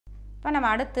இப்போ நம்ம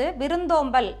அடுத்து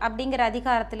விருந்தோம்பல் அப்படிங்கிற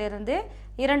அதிகாரத்திலிருந்து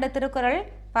 2 திருக்குறள்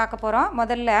பார்க்க போகிறோம்.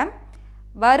 முதல்ல,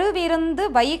 வருவிருந்து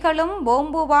வைகளும்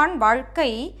ஓம்புவான் வாழ்க்கை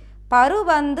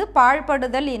பருவந்து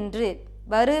பாழ்படுதல் இன்று.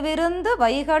 வருவிருந்து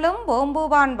வைகளும்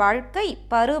ஓம்புவான் வாழ்க்கை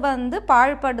பருவந்து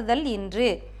பாழ்படுதல் இன்று.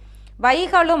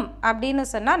 வைகளும் அப்படின்னு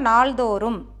சொன்னால்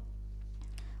நாள்தோறும்,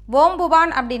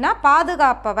 ஓம்புவான் அப்படின்னா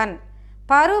பாதுகாப்பவன்,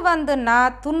 பருவந்துன்னா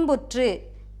துன்புற்று,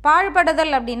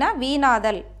 பாழ்படுதல் அப்படின்னா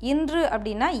வீணாதல், இன்று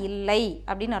அப்படின்னா இல்லை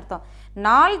அப்படின்னு அர்த்தம்.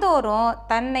 நாள்தோறும்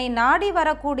தன்னை நாடி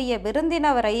வரக்கூடிய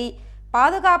விருந்தினவரை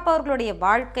பாதுகாப்பவர்களுடைய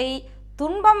வாழ்க்கை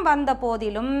துன்பம் வந்த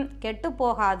போதிலும் கெட்டு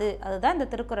போகாது. அதுதான் இந்த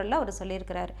திருக்குறளில் அவர்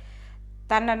சொல்லியிருக்கிறார்.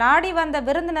 தன்னை நாடி வந்த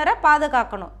விருந்தினரை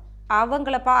பாதுகாக்கணும்.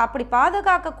 அவங்கள அப்படி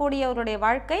பாதுகாக்கக்கூடியவருடைய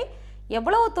வாழ்க்கை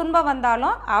எவ்வளவு துன்பம்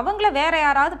வந்தாலும் அவங்கள வேற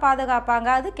யாராவது பாதுகாப்பாங்க,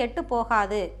 அது கெட்டு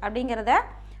போகாது அப்படிங்கிறத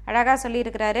அழகாக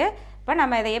சொல்லியிருக்கிறாரு. இப்போ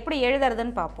நம்ம இதை எப்படி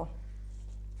எழுதுறதுன்னு பார்ப்போம்.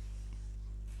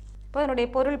 இப்போ இதனுடைய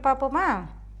பொருள் பார்ப்போமா?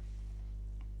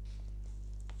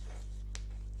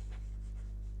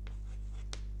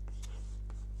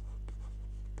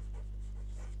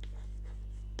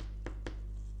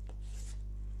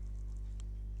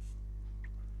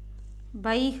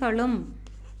 வைகளும்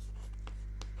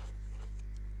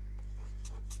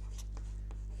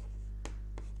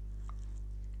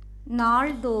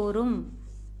நாள்தோறும்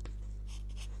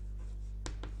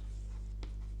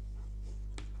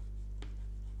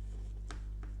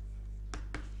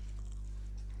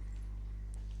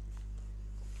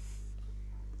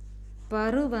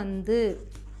பருவந்து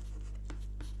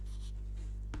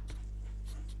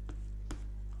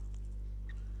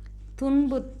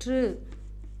துன்புற்று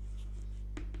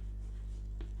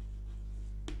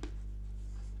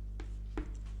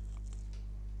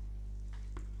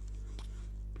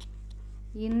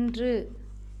இன்று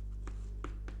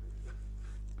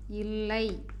இல்லை.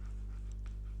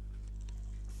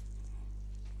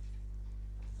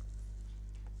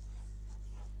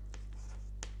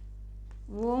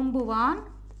 ஓம்புவான்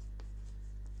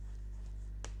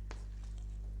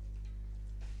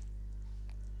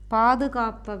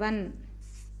பாதுகாப்பவன்,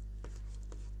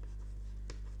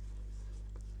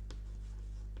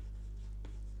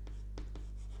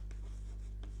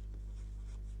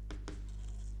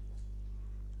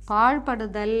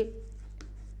 பாழ்படுதல்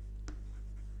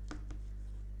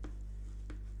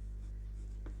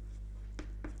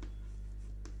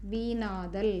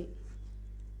வீணாதல்.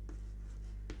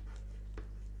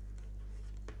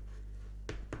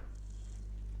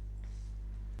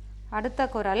 அடுத்த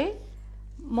குறள்,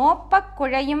 மோப்பக்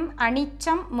குழையும்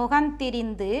அனிச்சம்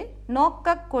முகந்திரிந்து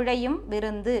நோக்கக் குழையும்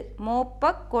விருந்து.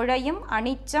 மோப்பக் குழையும்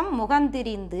அனிச்சம்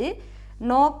முகந்திரிந்து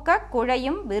நோக்கக்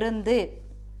குழையும் விருந்து.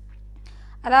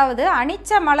 அதாவது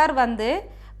அனிச்ச மலர்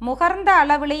முகர்ந்த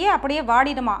அளவிலேயே அப்படியே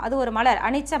வாடிடுமா, அது ஒரு மலர்,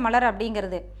 அனிச்ச மலர்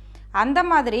அப்படிங்கிறது. அந்த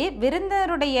மாதிரி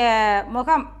விருந்தினருடைய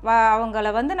முகம்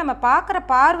அவங்கள நம்ம பார்க்குற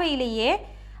பார்வையிலேயே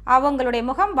அவங்களுடைய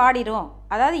முகம் வாடிடும்.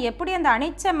 அதாவது எப்படி அந்த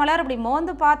அனிச்ச மலர் அப்படி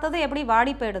மோந்து பார்த்தது எப்படி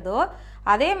வாடி போயிடுதோ,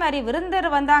 அதே மாதிரி விருந்தர்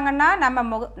வந்தாங்கன்னா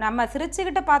நம்ம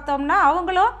சிரிச்சுக்கிட்டு பார்த்தோம்னா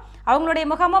அவங்களுடைய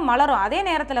முகமும் மலரும். அதே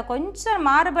நேரத்தில் கொஞ்சம்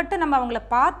மாறுபட்டு நம்ம அவங்கள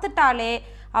பார்த்துட்டாலே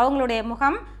அவங்களுடைய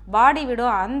முகம்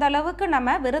வாடிவிடும். அந்த அளவுக்கு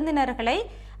நம்ம விருந்தினர்களை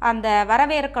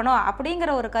வரவேற்கணும் அப்படிங்கிற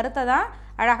ஒரு கருத்தை தான்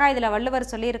அழகாக இதில்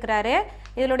வள்ளுவர் சொல்லியிருக்கிறாரு.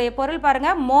 இதனுடைய பொருள்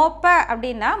பாருங்கள். மோப்ப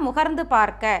அப்படின்னா முகர்ந்து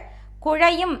பார்க்க,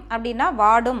 குழையும் அப்படின்னா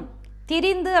வாடும்,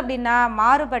 திரிந்து அப்படின்னா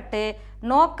மாறுபட்டு,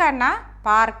 நோக்கன்னா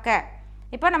பார்க்க.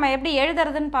 இப்போ நம்ம எப்படி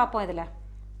எழுதுறதுன்னு பார்ப்போம். இதில்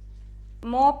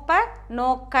மோப்ப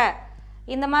நோக்க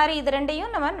இந்த மாதிரி இது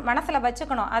ரெண்டையும் நம்ம மனசில்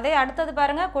வச்சுக்கணும். அதே அடுத்தது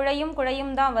பாருங்கள், குழையும்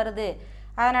குழையும் தான் வருது.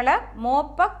 அதனால்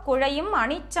மோப்ப குழையும்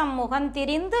அனிச்சம்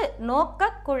முகந்திரிந்து நோக்க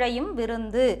குழையும்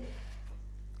விருந்து.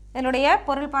 என்னுடைய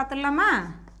பொருள் பார்த்துடலாமா?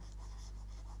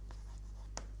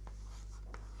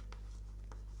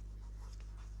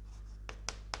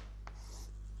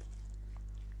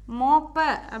 மோப்ப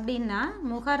அப்படின்னா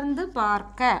முகர்ந்து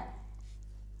பார்க்க,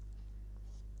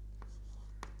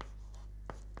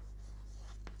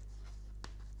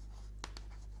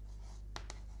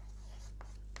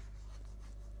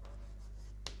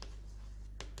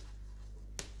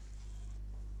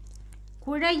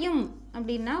 குழையும்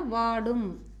அப்படின்னா வாடும்,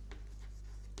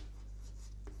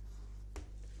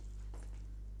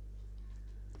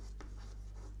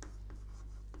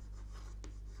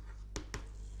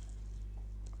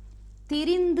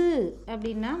 திரிந்து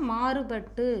அப்படின்னா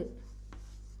மாறுபட்டு,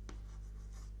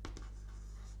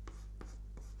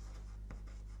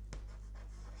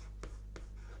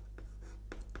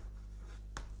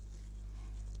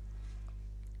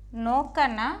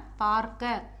 நோக்கன்னா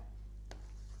பார்க்க.